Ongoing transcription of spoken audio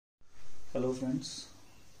Hello friends,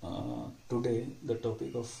 today the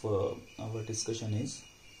topic of our discussion is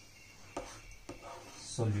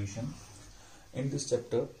solution. In this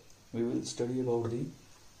chapter we will study about the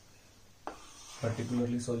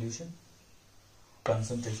particularly solution,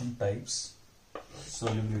 concentration types,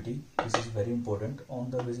 solubility. This is very important. On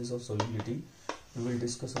the basis of solubility we will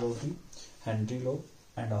discuss about the Henry law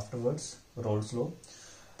and afterwards Rolle's law.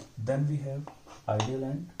 Then we have ideal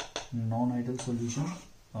and non-ideal solution.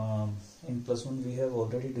 In plus one we have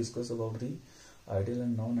already discussed about the ideal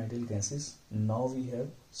and non-ideal gases. Now we have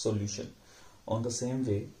solution on the same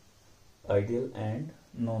way, ideal and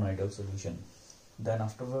non-ideal solution. Then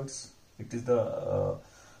afterwards it is the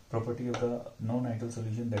property of the non-ideal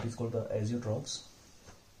solution, that is called the azeotrophs,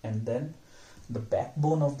 and then the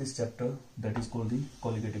backbone of this chapter, that is called the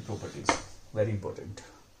colligative properties. Very important.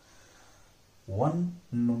 One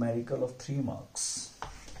numerical of 3 marks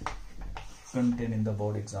contained in the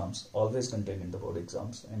board exams, always contained in the board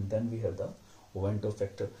exams, and then we have the Vento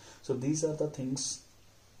factor. So these are the things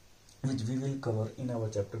which we will cover in our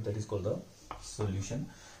chapter, that is called the solution.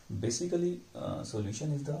 Basically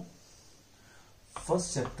solution is the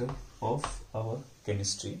first chapter of our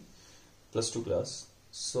chemistry plus 2 class.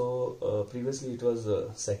 So previously it was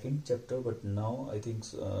second chapter, but now I think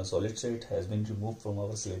solid state has been removed from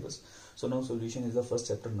our syllabus. So now solution is the first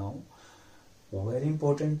chapter now. Very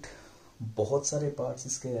important. बहुत सारे parts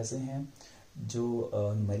इसके ऐसे हैं जो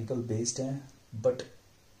numerical based हैं, but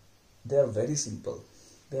they are very simple.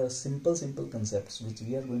 They are simple concepts which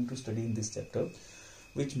we are going to study in this chapter,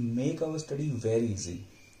 which make our study very easy.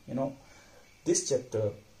 This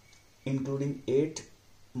chapter including 8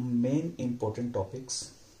 main important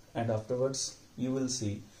topics, and afterwards you will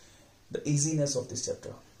see the easiness of this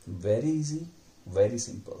chapter. Very easy, very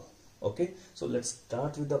simple. Okay, so let's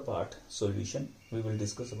start with the part solution. We will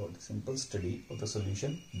discuss about the simple study of the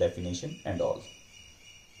solution, definition and all.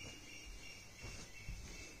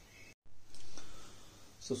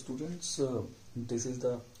 So students, this is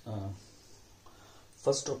the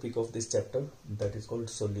first topic of this chapter, that is called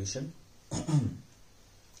solution.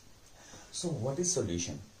 So what is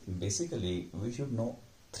solution? Basically we should know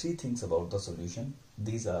 3 things about the solution.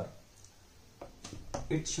 These are,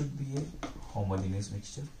 it should be a homogeneous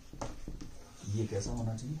mixture. ये कैसा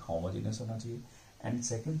होना चाहिए? Homogeneous होना चाहिए. And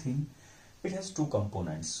second thing, it has 2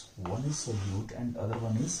 components. One is solute and other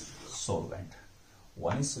one is solvent.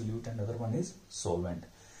 One is solute and other one is solvent.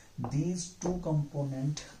 These 2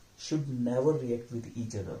 components should never react with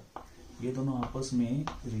each other. ये दोनों आपस में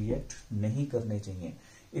react नहीं करने चाहिए.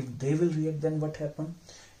 If they will react, then what happen?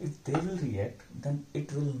 If they will react, then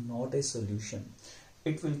it will not a solution.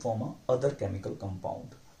 It will form a other chemical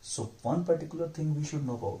compound. So one particular thing we should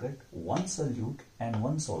know about it: one solute and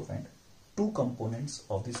one solvent, 2 components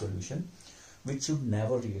of the solution which should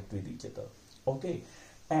never react with each other. Okay,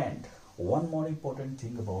 and one more important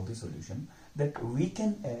thing about the solution, that we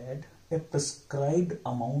can add a prescribed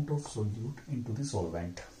amount of solute into the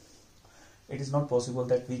solvent. It is not possible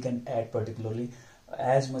that we can add particularly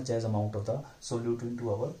as much as amount of the solute into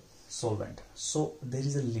our solvent. So there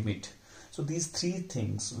is a limit. So these 3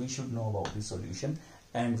 things we should know about the solution,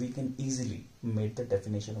 and we can easily make the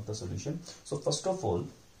definition of the solution. So first of all,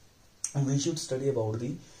 we should study about the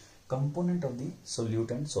component of the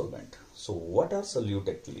solute and solvent. So what are solute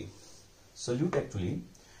actually? Solute actually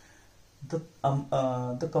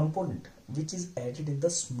the component which is added in the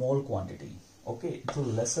small quantity. Okay, तो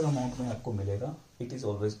lesser amount में आपको मिलेगा, it is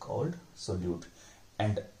always called solute,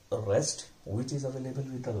 and rest which is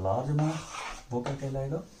available with a large amount, वो क्या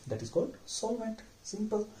कहलाएगा? That is called solvent.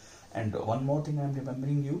 Simple. And one more thing I am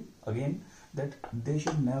remembering you again, that they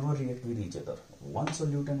should never react with each other. One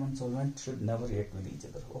solute and one solvent should never react with each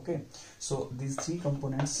other. Okay, so these 3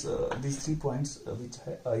 components, these 3 points which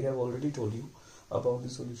I have already told you about the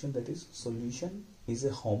solution, that is, solution is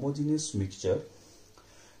a homogeneous mixture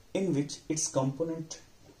in which its component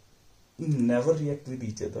never react with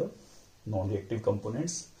each other, non-reactive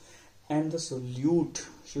components, and the solute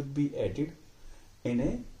should be added in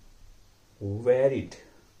a varied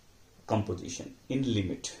composition, in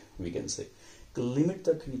limit, we can say. Limit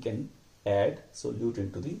that we can add solute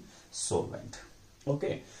into the solvent.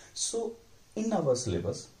 Okay, so in our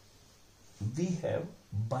syllabus we have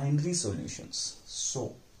binary solutions.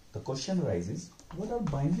 So the question arises, what are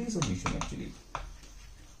binary solution actually?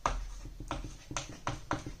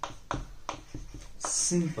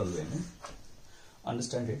 Simple way,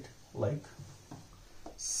 understand it, like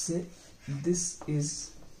say this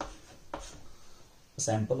is a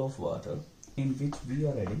sample of water in which we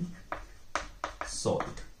are adding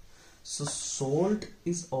salt. So salt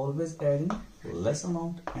is always adding less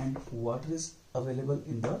amount and water is available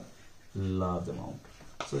in the large amount.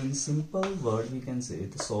 So in simple word we can say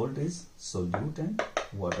the salt is solute and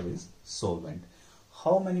water is solvent.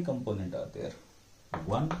 How many components are there?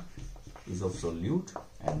 One is of solute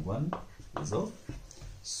and one is of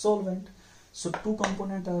solvent. So two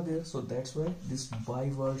components are there, so that's why this by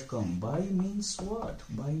word come. By means what?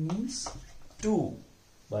 By means two.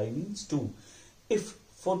 By means two. If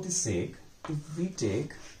for the sake, if we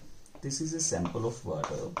take, this is a sample of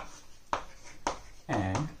water,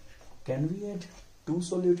 and can we add two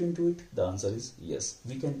solute into it? The answer is yes.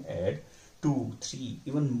 We can add 2, 3,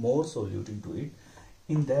 even more solute into it.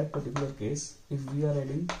 In that particular case, if we are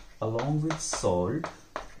adding along with salt,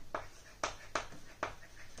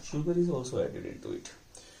 sugar is also added into it.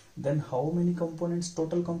 Then how many components,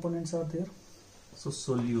 total components are there? So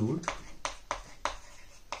solute,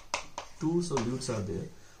 two solutes are there.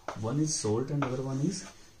 One is salt and other one is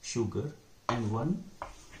sugar, and one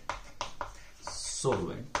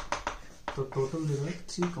solvent. So total there are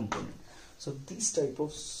 3 components. So these type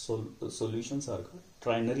of solutions are called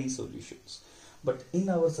trinary solutions. But in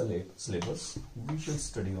our syllabus, we should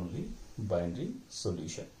study only binary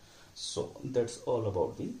solution. So that's all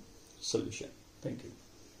about the solution. Thank you.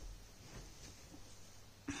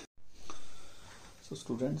 So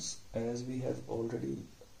students, as we have already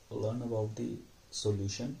learned about the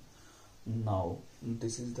solution, now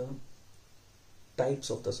this is the types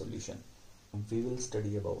of the solution. We will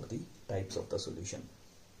study about the types of the solution.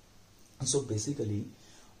 So basically,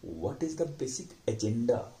 what is the basic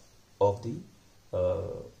agenda of the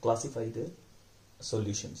classify the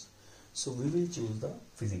solutions? So we will choose the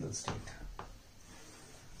physical state.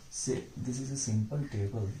 Say this is a simple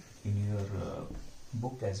table in your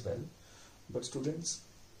book as well, but students,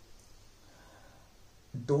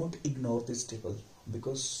 don't ignore this table,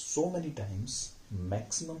 because so many times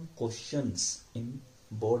maximum questions in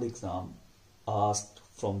board exam asked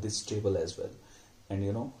from this table as well, and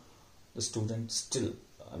you know the students still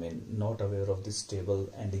not aware of this table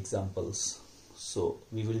and examples. So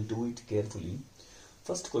we will do it carefully.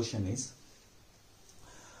 First question is,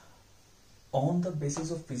 on the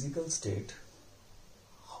basis of physical state,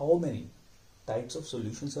 how many types of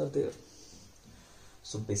solutions are there?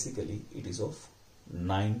 So basically it is of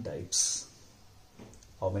 9 types.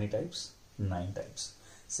 How many types? 9 types.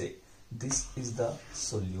 Say this is the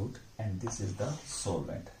solute and this is the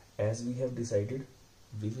solvent. As we have decided,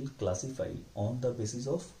 we will classify on the basis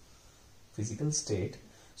of physical state.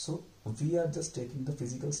 So we are just taking the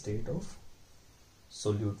physical state of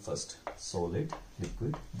solute first: solid,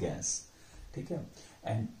 liquid, gas. Okay,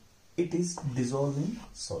 and it is dissolving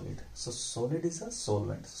solid. So solid is a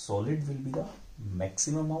solvent. Solid will be the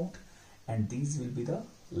maximum amount and these will be the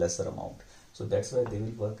lesser amount. So that's why they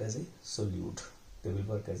will work as a solute. They will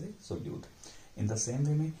work as a solute. In the same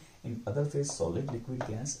way, in other phase, solid, liquid,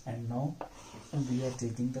 gas, and now we are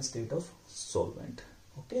taking the state of solvent.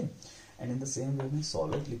 Okay, and in the same way,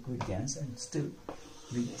 solid, liquid, gas, and still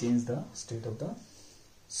we change the state of the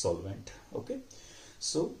solvent. Okay,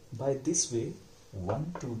 so by this way,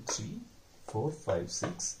 1, 2, 3, 4, 5,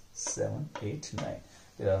 6, 7, 8, 9.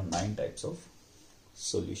 There are 9 types of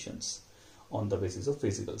solutions on the basis of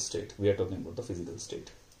physical state. We are talking about the physical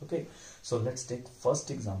state. Okay, so let's take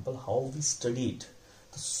first example how we studied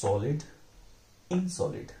the solid in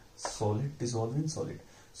solid, solid dissolve in solid.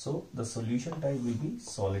 So the solution type will be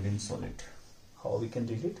solid in solid. How we can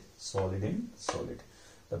read it? Solid in solid.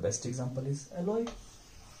 The best example is alloy.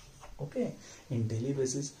 Okay, in daily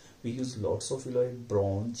basis we use lots of alloy,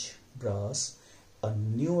 bronze, brass. A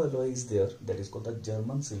new alloy is there, that is called the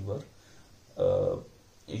German silver.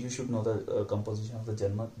 You should know the composition of the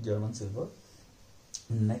German silver.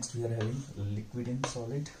 Next we are having liquid in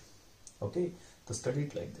solid. Okay, to study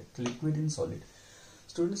it like that, liquid in solid.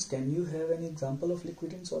 Students, can you have an example of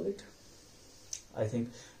liquid in solid? I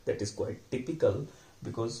think that is quite typical,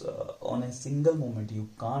 because on a single moment you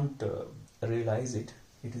can't realize it.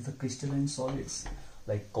 It is the crystalline solids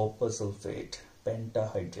like copper sulfate,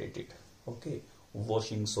 pentahydrated, okay,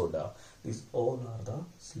 washing soda. These all are the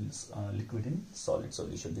liquid in solid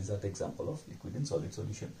solution. These are the example of liquid in solid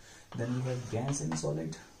solution. Then we have gas in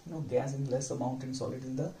solid. You know, gas in less amount in solid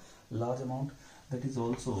in the large amount. That is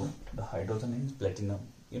also the hydrogen in platinum.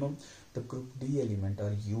 You know, the group D element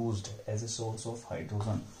are used as a source of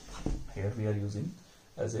hydrogen. Here we are using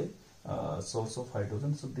as a source of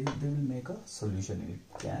hydrogen, so they will make a solution in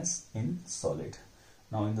it. Gas in solid.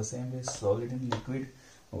 Now in the same way, solid in liquid,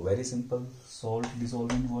 very simple. Salt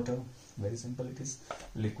dissolve in water, very simple it is.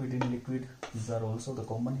 Liquid in liquid, these are also the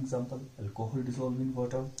common example. Alcohol dissolve in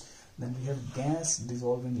water. Then we have gas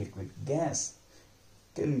dissolve in liquid. Gas,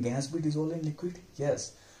 can gas be dissolved in liquid?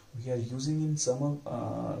 Yes, we are using in summer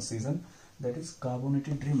season, that is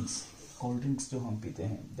carbonated drinks, cold drinks जो हम पीते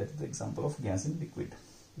हैं, that is the example of gas in liquid.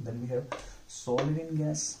 Then we have solid in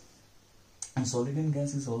gas, and solid in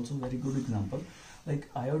gas is also very good example. Like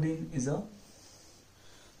iodine is a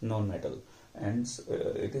non-metal, and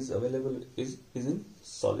it is available is in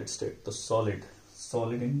solid state. So solid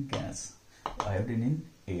in gas, iodine in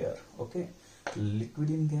air. Okay, liquid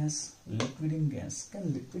in gas. Can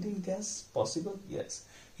liquid in gas possible? Yes.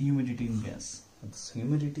 Humidity in gas. It's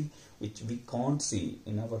humidity which we can't see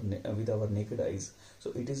in our with our naked eyes,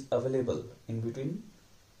 so it is available in between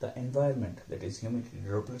the environment, that is humidity,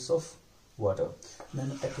 droplets of water.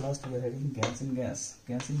 Then at last we are having gas in gas.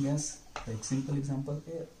 Like simple example,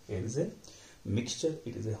 air is a mixture,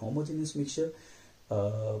 it is a homogeneous mixture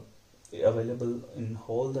available in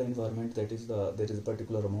all the environment. That is there is a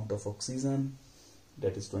particular amount of oxygen,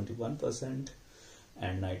 that is 21%,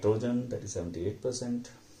 and nitrogen, that is 78%.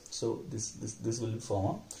 So this will form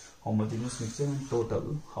a homogeneous mixture. And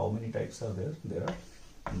total, how many types are there? There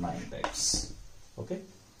are 9 types. Okay,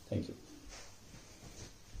 thank you.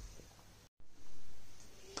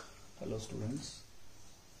 Hello students.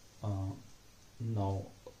 Now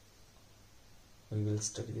we will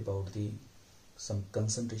study about some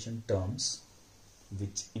concentration terms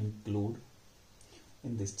which include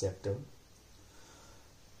in this chapter.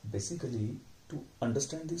 Basically, to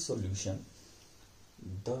understand the solution,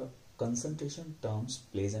 the concentration terms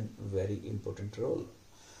plays a very important role,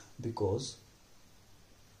 because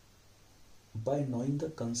by knowing the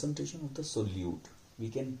concentration of the solute, we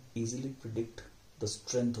can easily predict the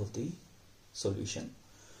strength of the solution.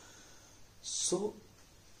 So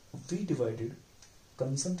we divided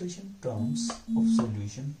concentration terms of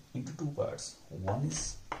solution into 2 parts. One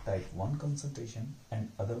is type 1 concentration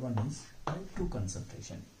and other one is type 2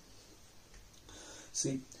 concentration.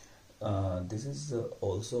 See, this is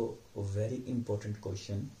also a very important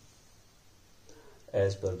question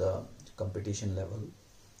as per the competition level,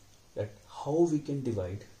 that how we can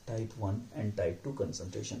divide type 1 and type 2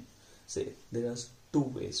 concentration. Say there are 2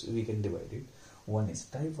 ways we can divide it. One is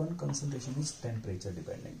type 1 concentration is temperature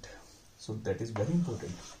dependent. So that is very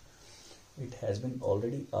important. It has been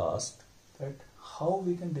already asked that how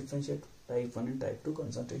we can differentiate type 1 and type 2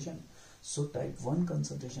 concentration. So type 1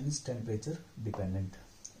 concentration is temperature dependent.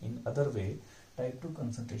 In other way, type 2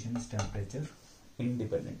 concentration is temperature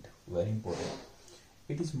independent. Very important.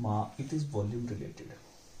 It is volume related.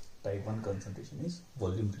 Type 1 concentration is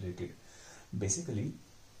volume related. Basically,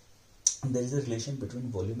 there is a relation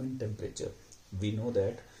between volume and temperature. We know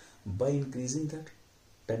that by increasing that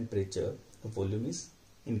temperature, the volume is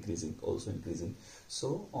also increasing.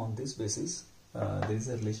 So on this basis, there is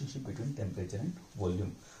a relationship between temperature and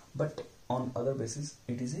volume. But on other basis,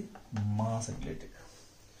 it is a mass related.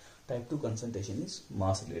 Type 2 concentration is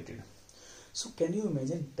mass related. So can you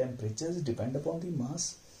imagine temperatures depend upon the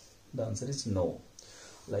mass? The answer is no.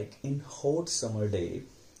 Like in hot summer day,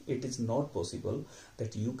 it is not possible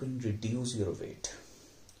that you can reduce your weight.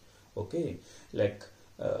 Okay, like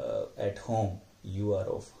at home you are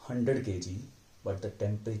of 100 kg, but the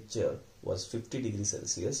temperature was 50 degrees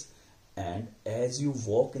Celsius, and as you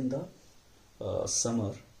walk in the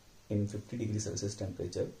summer in 50 degrees Celsius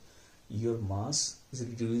temperature, your mass is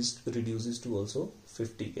reduces to also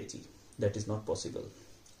 50 kg. That is not possible.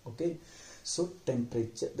 Okay, so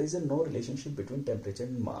temperature, there is no relationship between temperature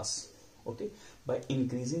and mass. Okay, by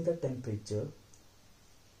increasing the temperature,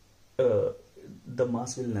 the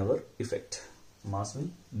mass will never affect.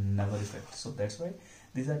 So that's why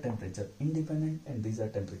these are temperature independent and these are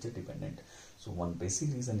temperature dependent. So one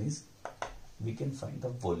basic reason is we can find the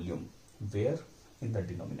volume where in the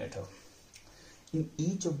denominator. In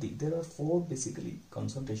each of there are 4 basically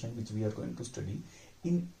concentration which we are going to study.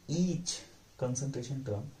 In each concentration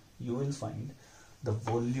term, you will find the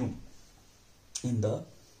volume in the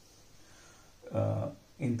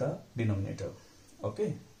denominator.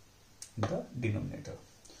 Okay, in the denominator.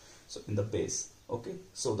 So in the base. Okay,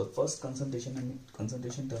 so the first concentration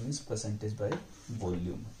term is percentage by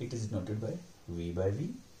volume. It is denoted by V by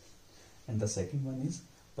V, and the second one is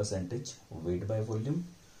percentage weight by volume,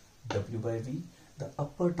 W by V. The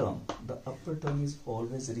upper term is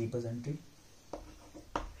always represented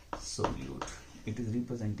solute. It is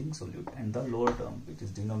representing solute, and the lower term, which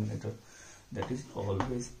is denominator, that is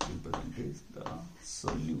always represented the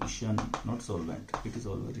solution, not solvent. It is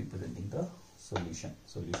always representing the solution.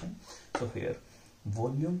 So here,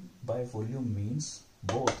 volume by volume means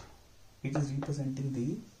both. It is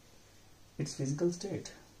representing its physical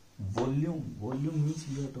state. Volume means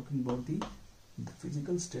we are talking about the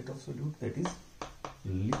physical state of solute, that is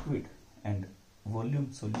liquid, and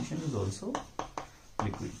volume solution is also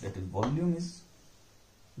liquid. That is, volume is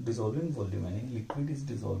dissolving volume and liquid is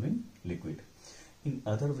dissolving liquid. In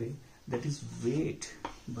other way, that is weight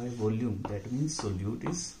by volume. That means solute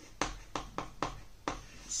is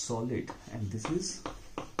solid and this is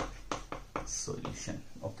solution.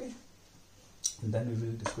 Okay. And then we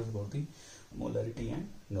will discuss about the molarity and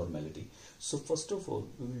normality. So first of all,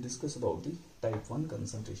 we will discuss about the type 1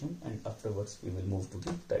 concentration, and afterwards we will move to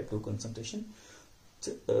the type 2 concentration.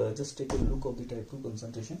 Just take a look of the type 2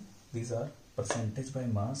 concentration. These are percentage by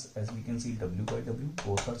mass, as we can see, W by W,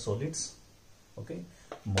 both are solids. Okay,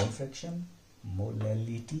 mole fraction,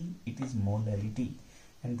 molality, it is molality,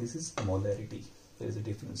 and this is molarity. There is a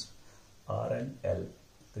difference. R and L,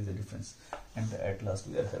 there is a difference, and at last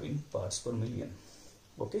we are having parts per million.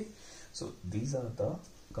 Okay, so these are the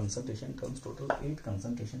concentration terms. Total 8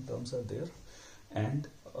 concentration terms are there, and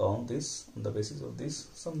on the basis of this,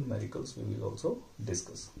 some numericals we will also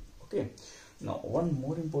discuss. Okay, now one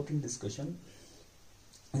more important discussion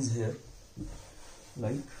is here,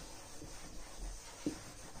 like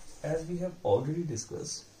as we have already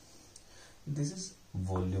discussed, this is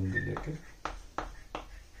volume related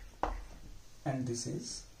and this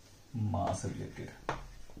is mass related.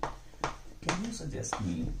 Can you suggest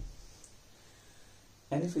me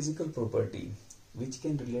any physical property which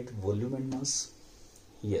can relate volume and mass?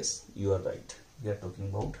 Yes, you are right. We are talking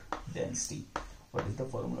about density. What is the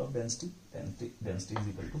formula of density? Density is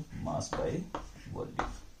equal to mass by volume.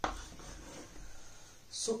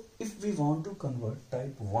 So if we want to convert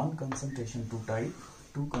type 1 concentration to type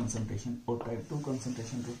 2 concentration, or type 2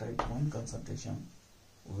 concentration to type 1 concentration,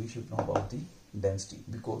 we should know about the density,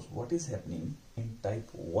 because what is happening in type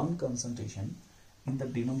 1 concentration, in the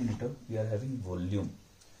denominator we are having volume,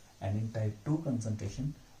 and in type 2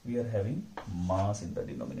 concentration we are having mass in the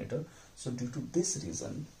denominator. So due to this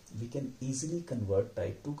reason, we can easily convert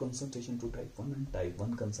type 2 concentration to type 1 and type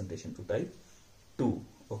 1 concentration to type 2.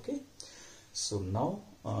 Okay, so now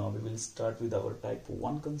we will start with our type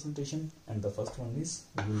 1 concentration, and the first one is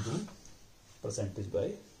we will do percentage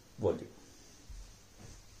by volume.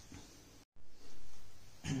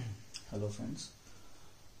 Hello friends,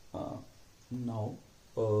 now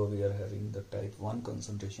we are having the type 1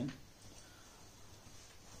 concentration.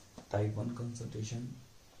 Type 1 concentration,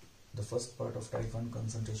 the first part of type 1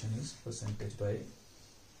 concentration is percentage by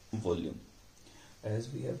volume. As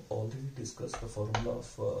we have already discussed, the formula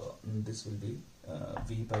of this will be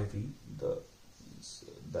V by V.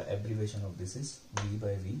 The abbreviation of this is V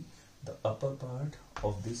by V. The upper part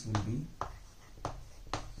of this will be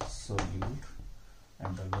solute,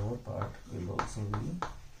 and the lower part will also be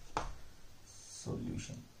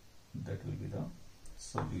solution. That will be the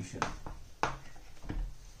solution.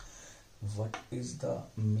 What is the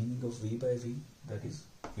meaning of V by V? That is,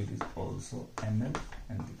 it is also ml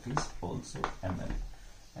and it is also ml,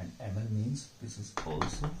 and ml means this is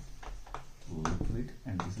also liquid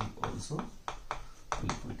and this is also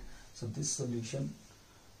liquid. So this solution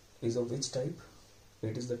is of which type?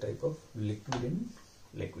 It is the type of liquid in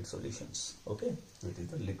liquid solutions. Okay, it is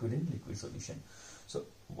the liquid in liquid solution. So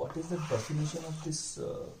what is the definition of this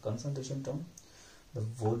concentration term? The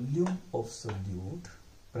volume of solute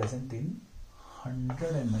present in 100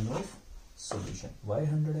 ml of solution. Why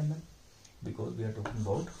 100 ml? Because we are talking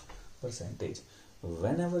about percentage.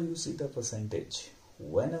 Whenever you see the percentage,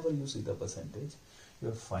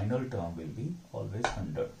 your final term will be always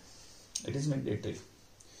 100. It is mandatory.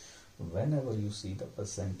 Whenever you see the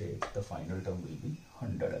percentage, the final term will be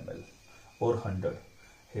 100 ml or 100.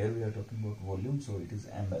 Here we are talking about volume, so it is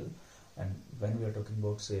ml, and when we are talking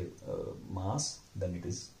about, say, mass, then it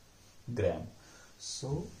is gram.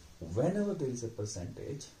 So whenever there is a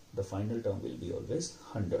percentage, the final term will be always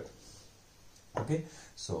 100. Okay,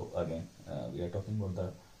 so again we are talking about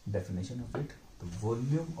the definition of it. The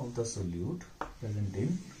volume of the solute present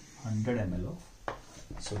in 100 ml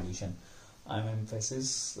of solution. I am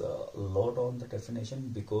emphasis a lot on the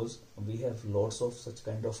definition because we have lots of such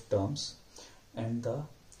kind of terms, and the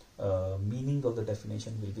meaning of the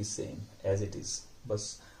definition will be same as it is, but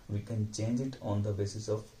we can change it on the basis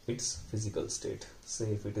of its physical state.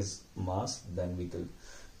 Say if it is mass, then we will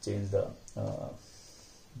change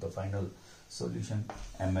the final solution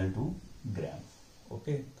ml to gram.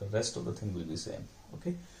 Okay, the rest of the thing will be same.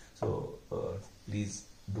 Okay, so please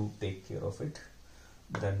do take care of it.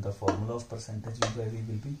 Then the formula of percentage V by V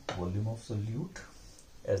will be volume of solute,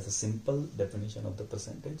 as the simple definition of the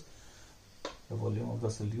percentage. The volume of the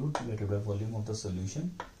solute divided by volume of the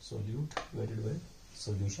solution. Solute divided by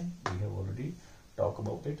solution. We have already talked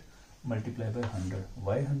about it. Multiply by 100.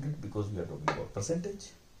 Why 100? Because we are talking about percentage,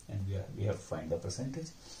 and we have to find the percentage.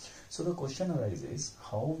 So the question arises,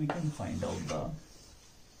 how we can find out the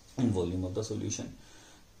volume of the solution.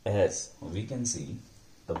 As we can see,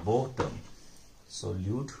 the both term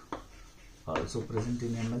solute also present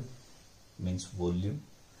in ml means volume,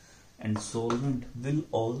 and solvent will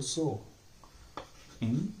also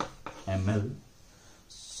in ml.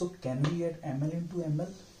 So can we add ml into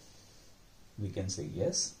ml? We can say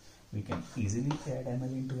yes. We can easily add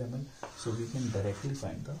ml into ml, so we can directly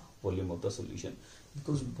find the volume of the solution,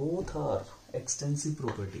 because both are extensive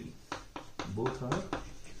property. Both are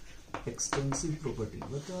extensive property.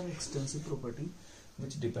 What are extensive property?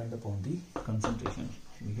 Which depend upon the concentration.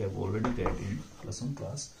 We have already read in +1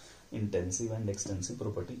 class intensive and extensive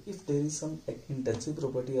property. If there is some intensive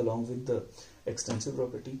property along with the extensive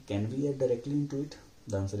property, can we add directly into it?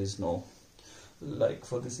 The answer is no. Like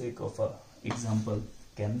for the sake of a example,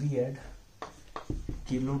 can we add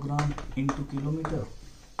kilogram into kilometer?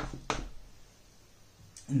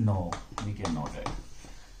 No, we cannot add.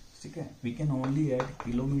 Okay, we can only add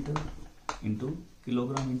kilometer into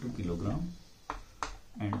kilogram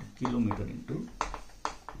and kilometer into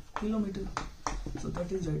kilometer. So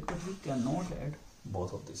that is right, but we cannot add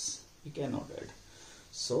both of this. We cannot add.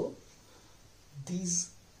 So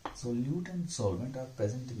these solute and solvent are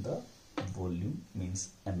present in the volume, means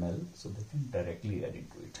ml, so they can directly add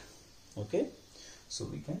into it. Okay, so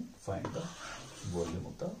we can find the volume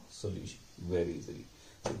of the solution very easily.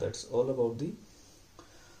 So that's all about the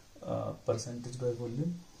percentage by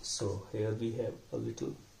volume. So here we have a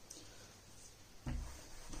little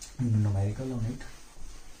numerical on it.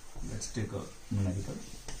 Let's take a numerical.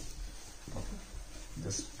 Okay,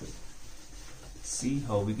 just see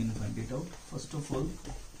how we can find it out. First of all,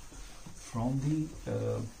 from the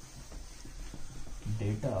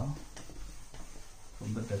data,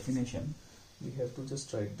 from the definition, we have to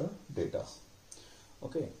just write the data.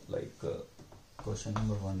 Okay, like question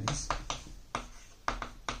number 1 is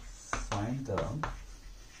find the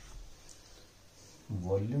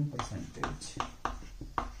volume percentage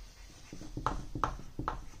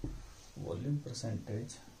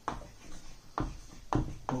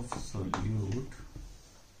of solute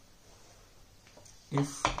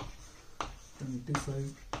if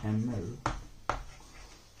 25 ml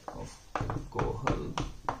of alcohol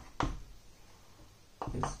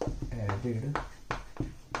is added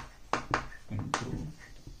into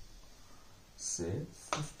say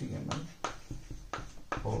 50 ml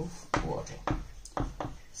of water.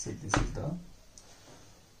 See, this is the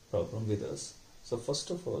problem with us. So first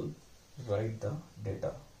of all, write the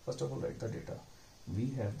data.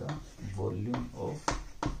 We have the volume of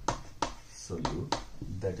solute,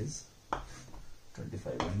 that is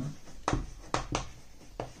 25 ml.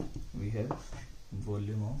 We have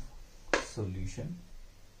volume of solution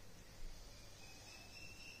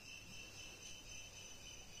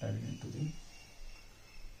added into the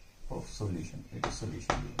of solution. It is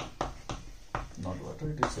solution B, not water.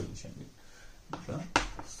 It is solution B. The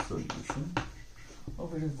solution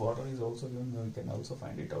of it is water is also given. We can also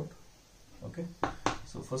find it out. Okay.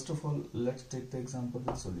 So first of all, let's take the example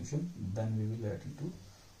with solution. Then we will add into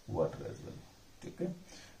water as well. Okay.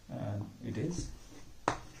 And it is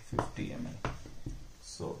 50 ml.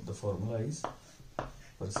 So the formula is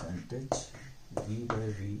percentage V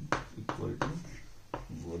by V equal to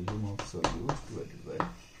volume of solute divided by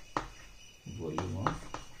volume of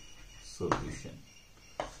solution.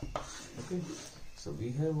 Okay, so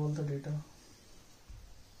we have all the data.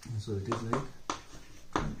 So it is like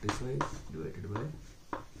 25 divided by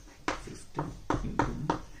 50 into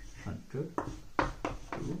 100 to,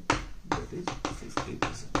 that is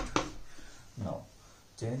 50%. Now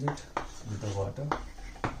change it with the water.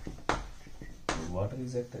 The water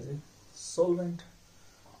is act as a solvent.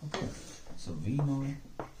 Okay, so we know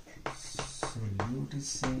solute is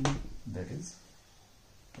same, that is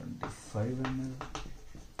 25 ml,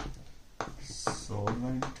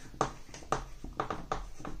 solvent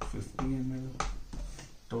 50 ml,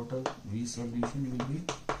 total V solution will be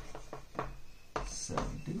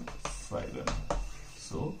 75 ml.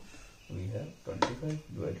 So we have 25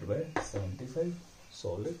 divided by 75,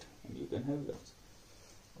 solve it and you can have that.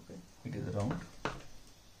 Okay, it is around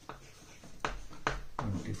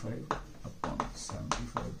 25 upon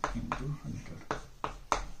 75 into 100,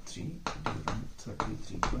 3 divided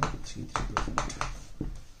 33.33%.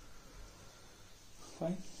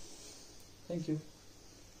 Fine. Thank you.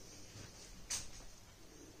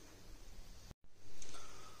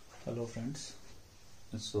 Hello friends.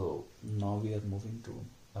 So now we are moving to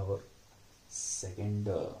our second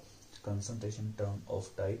concentration term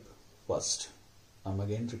of type first. I'm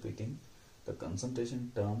again repeating, the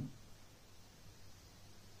concentration term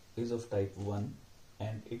is of type 1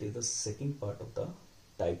 and it is the second part of the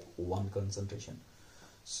type 1 concentration.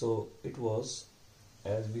 So it was,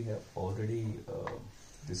 as we have already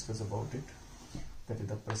discussed about it, that is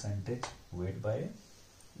the percentage weight by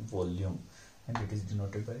volume, and it is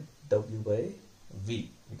denoted by W by V.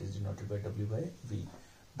 It is denoted by W by V.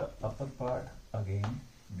 The upper part again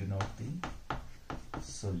denote the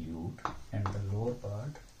solute, and the lower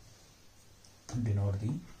part denote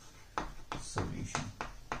the solution.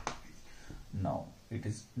 Now it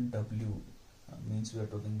is W, means we are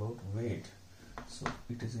talking about weight, so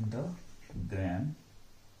it is in the gram,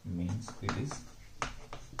 means it is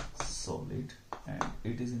solid, and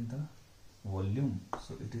it is in the volume,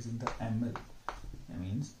 so it is in the ml,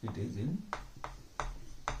 means it is in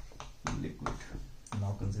liquid.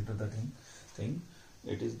 Now consider the thing,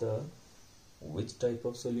 it is the which type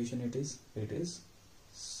of solution it is? It is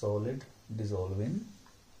solid dissolving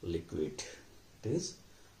liquid. It is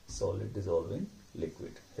solid dissolving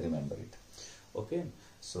liquid, remember it. Okay,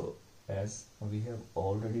 so as we have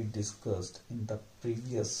already discussed in the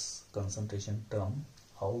previous concentration term,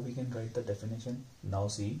 how we can write the definition. Now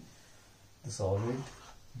see, the solid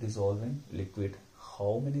dissolving liquid,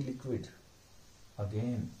 how many liquid?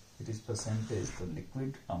 Again it is percentage, the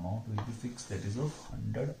liquid amount will be fixed, that is of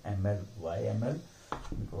 100 ml. Why ml?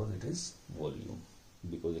 Because it is volume,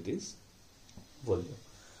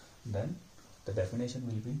 Then the definition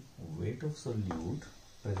will be weight of solute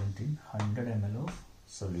present in 100 ml of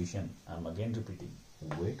solution. I am again repeating,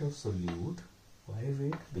 weight of solute. Why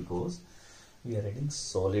weight? Because we are adding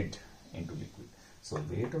solid into liquid, so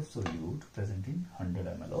weight of solute present in 100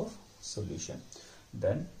 ml of solution.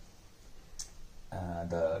 Then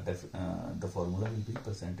the formula will be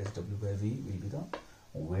percentage W by V will be the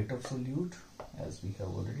weight of solute, as we have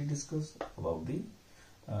already discussed about the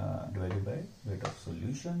divided by weight of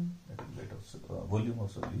solution, that is weight of volume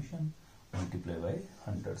of solution, multiply by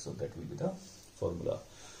 100. So that will be the formula.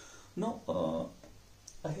 Now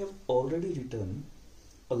I have already written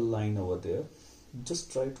a line over there.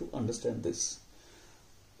 Just try to understand this.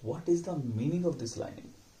 What is the meaning of this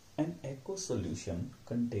line? An aqueous solution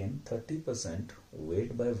contains 30%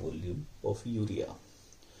 weight by volume of urea.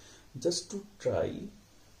 Just to try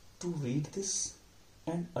to read this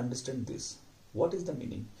and understand this. What is the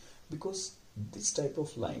meaning? Because this type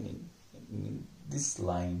of lining, this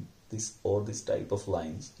line, this type of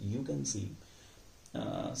lines, you can see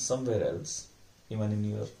somewhere else, even in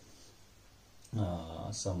your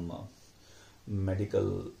some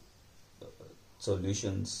medical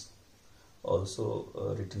solutions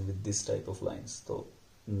also written with this type of lines. So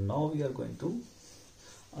now we are going to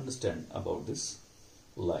understand about this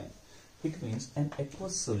line. It means an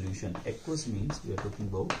aqueous solution. Aqueous means we are talking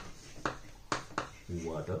about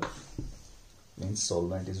water, means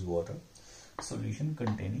solvent is water. Solution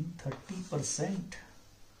containing 30%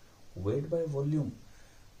 weight by volume.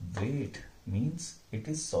 Weight means it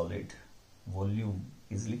is solid, volume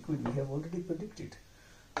is liquid, we have already predicted.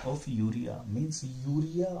 Of urea means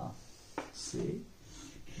urea, say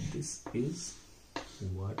this is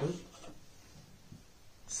water,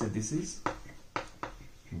 say this is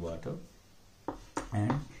water,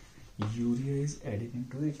 and urea is added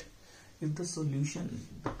into it. If the solution,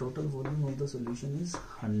 the total volume of the solution is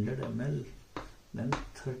 100 ml, then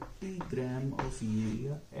 30 gram of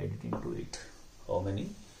urea added into it. How many?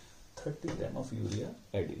 30 gram of urea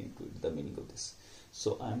added into it, the meaning of this.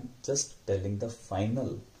 So I am just telling the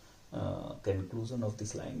final conclusion of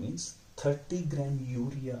this line, means 30 gram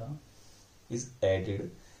urea is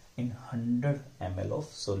added in 100 ml of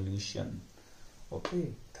solution.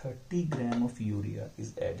 Okay, 30 gram of urea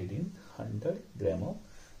is added in 100 gram of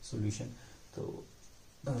solution. So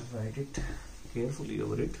write it carefully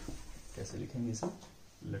over it. कैसे लिखेंगे इसे?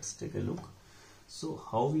 Let's take a look. So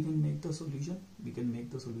how we can make the solution? We can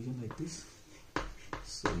make the solution like this: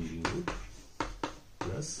 solute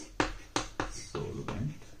plus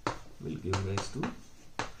solvent will give rise to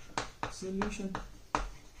solution.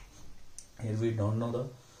 Here we don't know the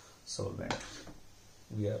solvent,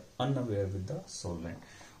 we are unaware with the solvent,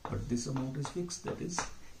 but this amount is fixed, that is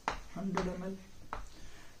 100 ml,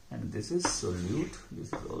 and this is solute,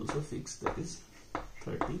 this is also fixed, that is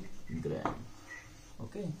 30 gram.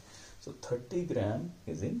 Okay, so 30 gram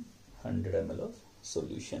is in 100 ml of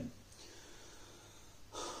solution.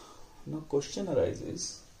 Now question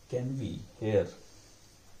arises, can we, here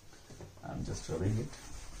I am just rubbing it,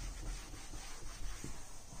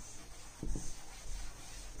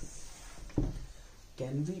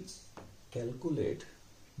 can we calculate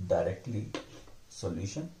directly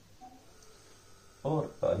solution, or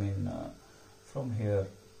from here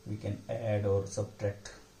we can add or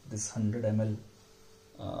subtract this 100 ml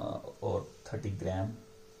or 30 gram?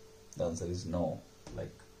 The answer is no.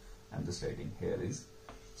 Like I am just writing, here is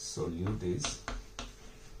solute is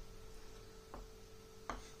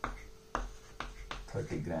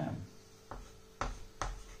 30 gram,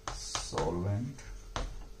 solvent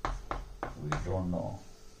we don't know,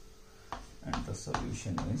 and the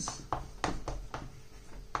solution is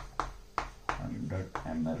 100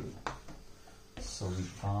 ml. So we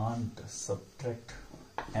can't subtract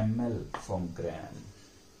ml from gram.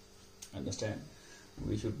 Understand?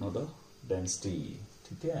 We should know the density.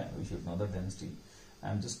 Okay? We should know the density.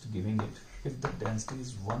 I'm just giving it. If the density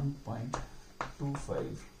is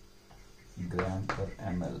 1.25 gram per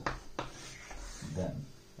ml, then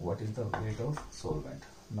what is the weight of solvent?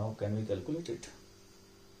 Now can we calculate it?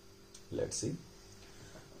 Let's see.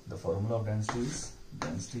 The formula of density is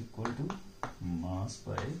density equal to mass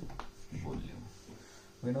by volume.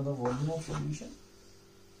 We know the volume of solution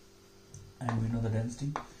and we know the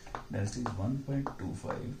density. Density is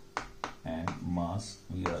 1.25 and mass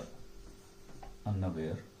we are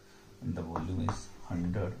unaware, and the volume is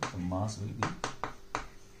 100. The mass will be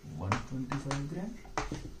 125 gram.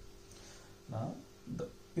 Now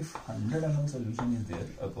if 100 ml solution is there,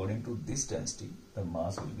 according to this density, the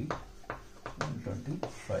mass will be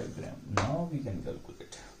 125 gram. Now we can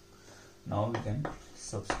calculate. Now we can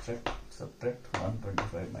subtract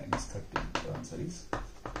 125 minus 30. The answer is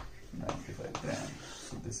 95 gram.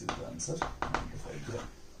 So this is the answer, 95 gram.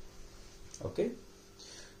 Okay.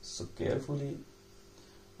 So carefully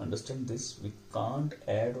understand this. We can't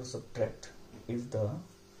add or subtract if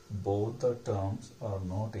both the terms are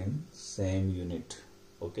not in same unit.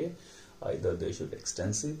 Okay. Either they should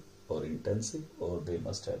extensive or intensive, or they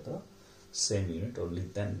must have the same unit. Only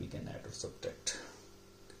then we can add or subtract.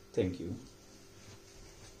 Thank you.